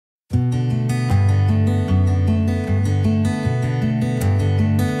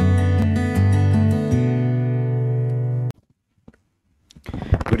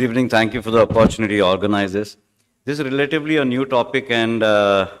Good evening. Thank you for the opportunity to organize this. This is relatively a new topic, and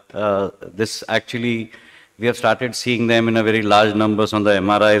this actually, we have started seeing them in a very large numbers on the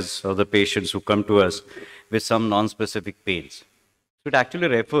MRIs of the patients who come to us with some non-specific pains. So it actually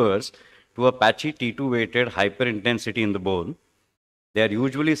refers to a patchy T2-weighted hyperintensity in the bone. They are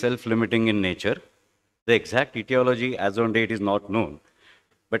usually self-limiting in nature. The exact etiology as on date is not known,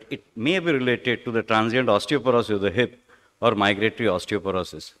 but it may be related to the transient osteoporosis of the hip or migratory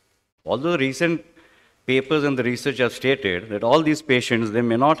osteoporosis. Although recent papers and the research have stated that all these patients, they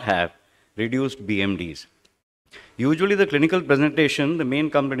may not have reduced BMDs. Usually the clinical presentation, the main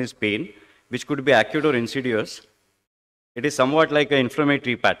complaint is pain, which could be acute or insidious. It is somewhat like an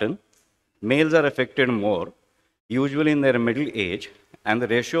inflammatory pattern. Males are affected more, usually in their middle age, and the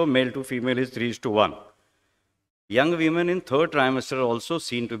ratio of male to female is 3:1. Young women in third trimester are also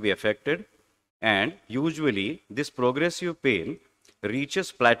seen to be affected, and usually this progressive pain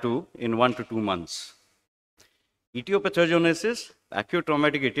reaches plateau in 1 to 2 months. Etiopathogenesis, acute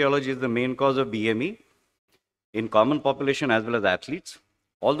traumatic etiology is the main cause of BME in common population as well as athletes.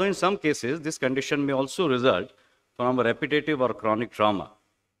 Although in some cases, this condition may also result from a repetitive or chronic trauma.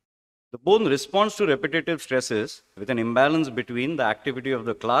 The bone responds to repetitive stresses with an imbalance between the activity of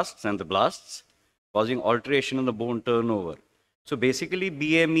the clasts and the blasts, causing alteration in the bone turnover. So basically,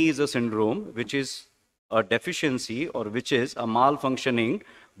 BME is a syndrome which is a deficiency or which is a malfunctioning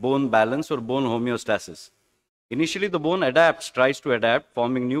bone balance or bone homeostasis. Initially, the bone tries to adapt,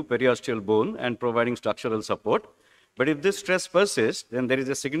 forming new periosteal bone and providing structural support. But if this stress persists, then there is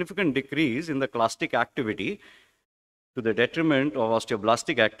a significant decrease in the clastic activity to the detriment of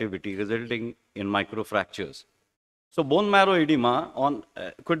osteoblastic activity, resulting in microfractures. So bone marrow edema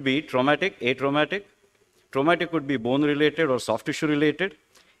could be traumatic, atraumatic. Traumatic could be bone-related or soft tissue-related.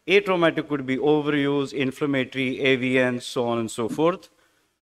 Atraumatic could be overuse, inflammatory, AVN, so on and so forth.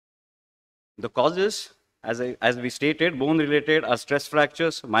 The causes, as we stated, bone-related are stress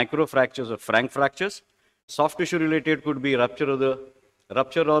fractures, microfractures or frank fractures. Soft tissue-related could be rupture or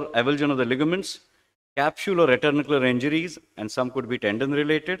avulsion of the ligaments, capsule or retinacular injuries, and some could be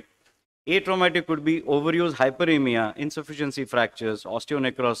tendon-related. Atraumatic could be overuse, hyperemia, insufficiency fractures,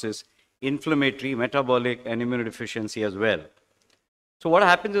 osteonecrosis, inflammatory, metabolic, and immunodeficiency as well. So what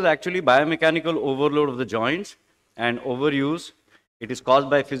happens is actually biomechanical overload of the joints and overuse. It is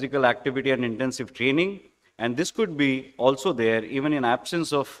caused by physical activity and intensive training. And this could be also there even in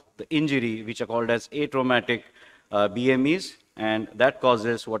absence of the injury, which are called as atraumatic BMEs. And that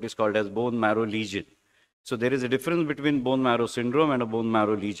causes what is called as bone marrow lesion. So there is a difference between bone marrow syndrome and a bone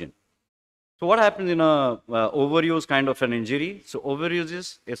marrow lesion. So what happens in a overuse kind of an injury? So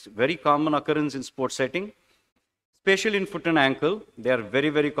overuse is very common occurrence in sports setting, especially in foot and ankle. They are very,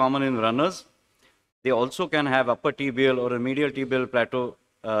 very common in runners. They also can have upper tibial or a medial tibial plateau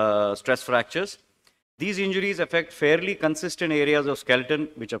stress fractures. These injuries affect fairly consistent areas of skeleton,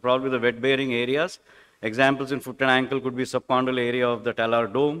 which are probably the weight-bearing areas. Examples in foot and ankle could be subchondral area of the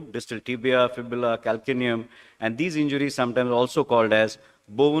talar dome, distal tibia, fibula, calcaneum, and these injuries sometimes also called as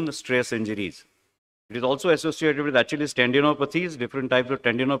bone stress injuries. It is also associated with Achilles tendinopathies, different types of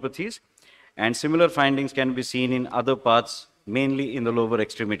tendinopathies, and similar findings can be seen in other parts, mainly in the lower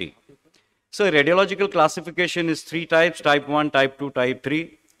extremity. So radiological classification is 3 types, type 1, type 2, type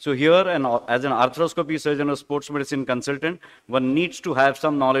 3. So here, as an arthroscopy surgeon or sports medicine consultant, one needs to have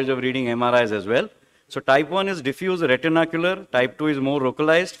some knowledge of reading MRIs as well. So type 1 is diffuse retinacular, type 2 is more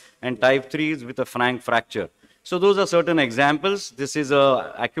localized, and type 3 is with a frank fracture. So those are certain examples. This is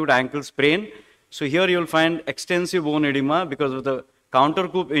a acute ankle sprain. So here you'll find extensive bone edema because of the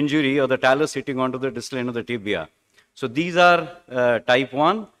countercoup injury or the talus sitting onto the distal end of the tibia. So these are type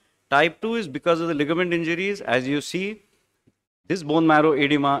 1. Type 2 is because of the ligament injuries. As you see, this bone marrow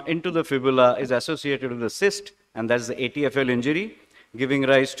edema into the fibula is associated with the cyst, and that's the ATFL injury, giving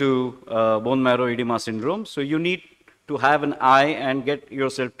rise to bone marrow edema syndrome. So you need to have an eye and get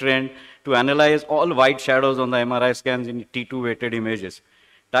yourself trained to analyze all white shadows on the MRI scans in T2 weighted images.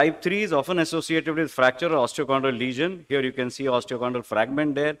 Type 3 is often associated with fracture or osteochondral lesion. Here you can see osteochondral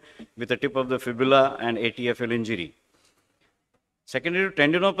fragment there with the tip of the fibula and ATFL injury. Secondary to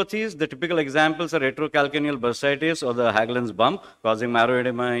tendinopathies, the typical examples are retrocalcaneal bursitis or the Hageland's bump causing marrow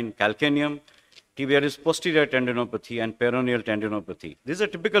edema in calcaneum, tibialis posterior tendinopathy, and peroneal tendinopathy. This is a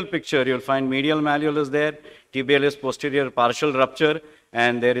typical picture. You'll find medial malleolus there, tibialis posterior partial rupture,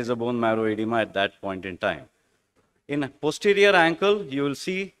 and there is a bone marrow edema at that point in time. In posterior ankle, you will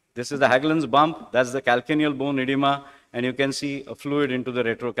see this is the Hageland's bump, that's the calcaneal bone edema, and you can see a fluid into the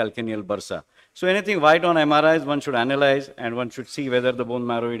retrocalcaneal bursa. So anything white on MRIs, one should analyze and one should see whether the bone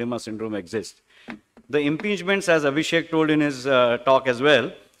marrow edema syndrome exists. The impingements, as Abhishek told in his talk as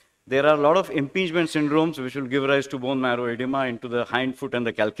well, There are a lot of impingement syndromes which will give rise to bone marrow edema into the hind foot and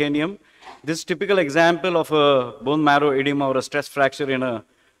the calcaneum. This is typical example of a bone marrow edema or a stress fracture in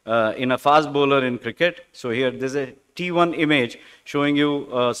a fast bowler in cricket. So here there's a T1 image showing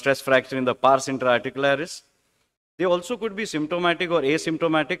you stress fracture in the pars intra-articularis. They also could be symptomatic or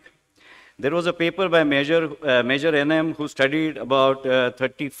asymptomatic. There was a paper by Major NM who studied about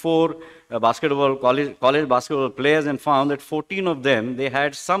 34 college basketball players and found that 14 of them, they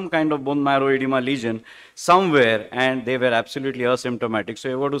had some kind of bone marrow edema lesion somewhere and they were absolutely asymptomatic. So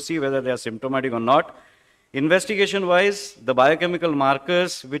you want to see whether they are symptomatic or not. Investigation-wise, the biochemical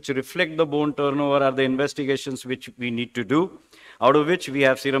markers which reflect the bone turnover are the investigations which we need to do, out of which we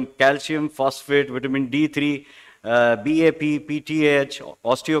have serum calcium, phosphate, vitamin D3, BAP, PTH,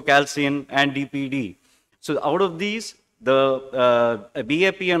 osteocalcin, and DPD. So out of these, the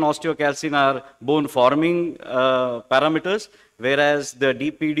BAP and osteocalcin are bone-forming parameters, whereas the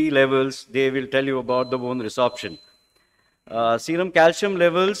DPD levels, they will tell you about the bone resorption. Serum calcium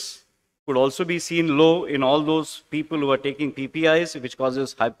levels could also be seen low in all those people who are taking PPIs, which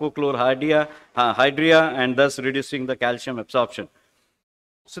causes hypochlorhydria, and thus reducing the calcium absorption.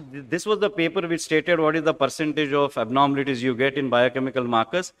 So this was the paper which stated what is the percentage of abnormalities you get in biochemical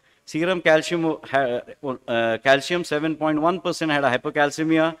markers. Serum calcium, calcium 7.1% had a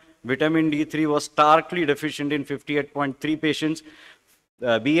hypocalcemia. Vitamin D3 was starkly deficient in 58.3 patients.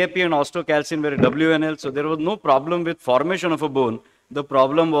 BAP and osteocalcin were WNL, so there was no problem with formation of a bone. The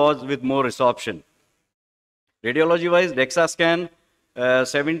problem was with more resorption. Radiology-wise, DEXA scan,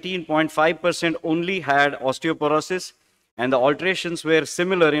 17.5% only had osteoporosis, and the alterations were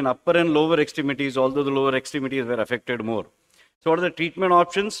similar in upper and lower extremities, although the lower extremities were affected more. So what are the treatment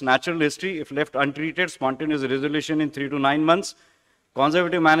options? Natural history, if left untreated, spontaneous resolution in 3 to 9 months.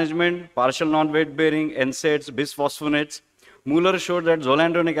 Conservative management, partial non-weight bearing, NSAIDs, bisphosphonates. Mueller showed that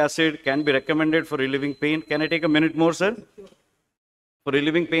zoledronic acid can be recommended for relieving pain. Can I take a minute more, sir? For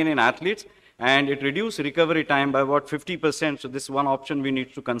relieving pain in athletes, and it reduced recovery time by about 50%. So this is one option we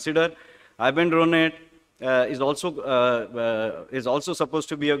need to consider. Ibandronate is also supposed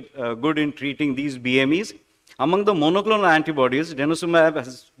to be good in treating these BMEs. Among the monoclonal antibodies, denosumab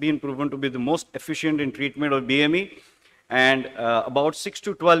has been proven to be the most efficient in treatment of BME, and about 6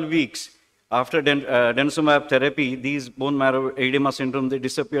 to 12 weeks after denosumab therapy, these bone marrow edema syndrome, they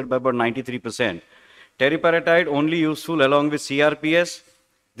disappeared by about 93%. Teriparatide only useful along with CRPS.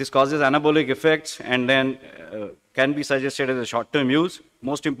 This causes anabolic effects and then can be suggested as a short-term use.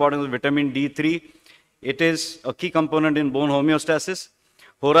 Most important is vitamin D3. It is a key component in bone homeostasis.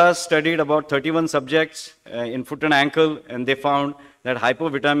 Horace studied about 31 subjects in foot and ankle, and they found that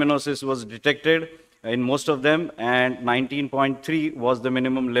hypovitaminosis was detected in most of them, and 19.3 was the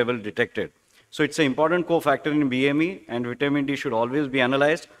minimum level detected. So it's an important cofactor in BME, and vitamin D should always be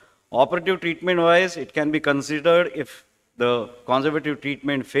analyzed. Operative treatment-wise, it can be considered if the conservative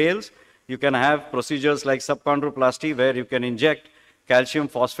treatment fails. You can have procedures like subchondroplasty where you can inject calcium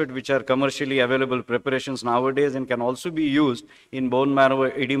phosphate, which are commercially available preparations nowadays and can also be used in bone marrow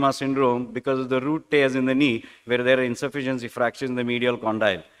edema syndrome because of the root tears in the knee where there are insufficiency fractures in the medial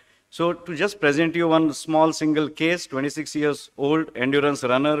condyle. So to just present you one small single case, 26 years old, endurance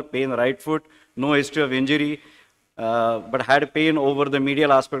runner, pain right foot, no history of injury, but had pain over the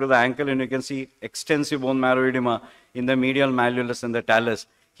medial aspect of the ankle, and you can see extensive bone marrow edema in the medial malleolus and the talus.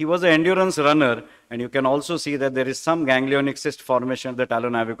 He was an endurance runner, and you can also see that there is some ganglionic cyst formation at the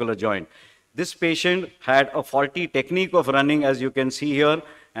talonavicular joint. This patient had a faulty technique of running, as you can see here,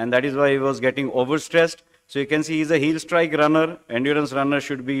 and that is why he was getting overstressed. So you can see he's a heel strike runner. Endurance runners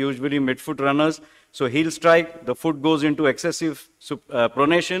should be usually midfoot runners. So heel strike, the foot goes into excessive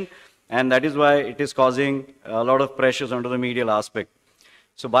pronation, and that is why it is causing a lot of pressures onto the medial aspect.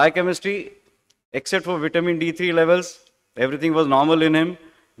 So biochemistry, except for vitamin D3 levels, everything was normal in him.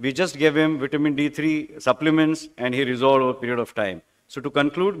 We just gave him vitamin D3 supplements, and he resolved over a period of time. So to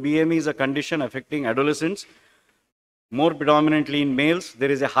conclude, BME is a condition affecting adolescents, more predominantly in males. There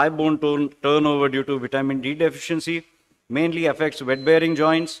is a high bone turnover due to vitamin D deficiency, mainly affects wet-bearing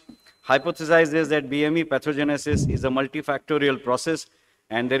joints. Hypothesized is that BME pathogenesis is a multifactorial process,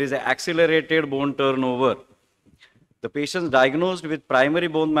 and there is an accelerated bone turnover. The patients diagnosed with primary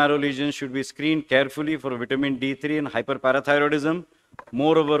bone marrow lesions should be screened carefully for vitamin D3 and hyperparathyroidism.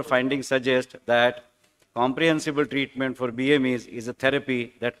 Moreover, findings suggest that comprehensible treatment for BMEs is a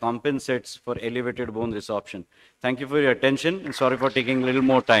therapy that compensates for elevated bone resorption. Thank you for your attention, and sorry for taking a little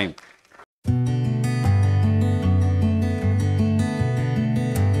more time.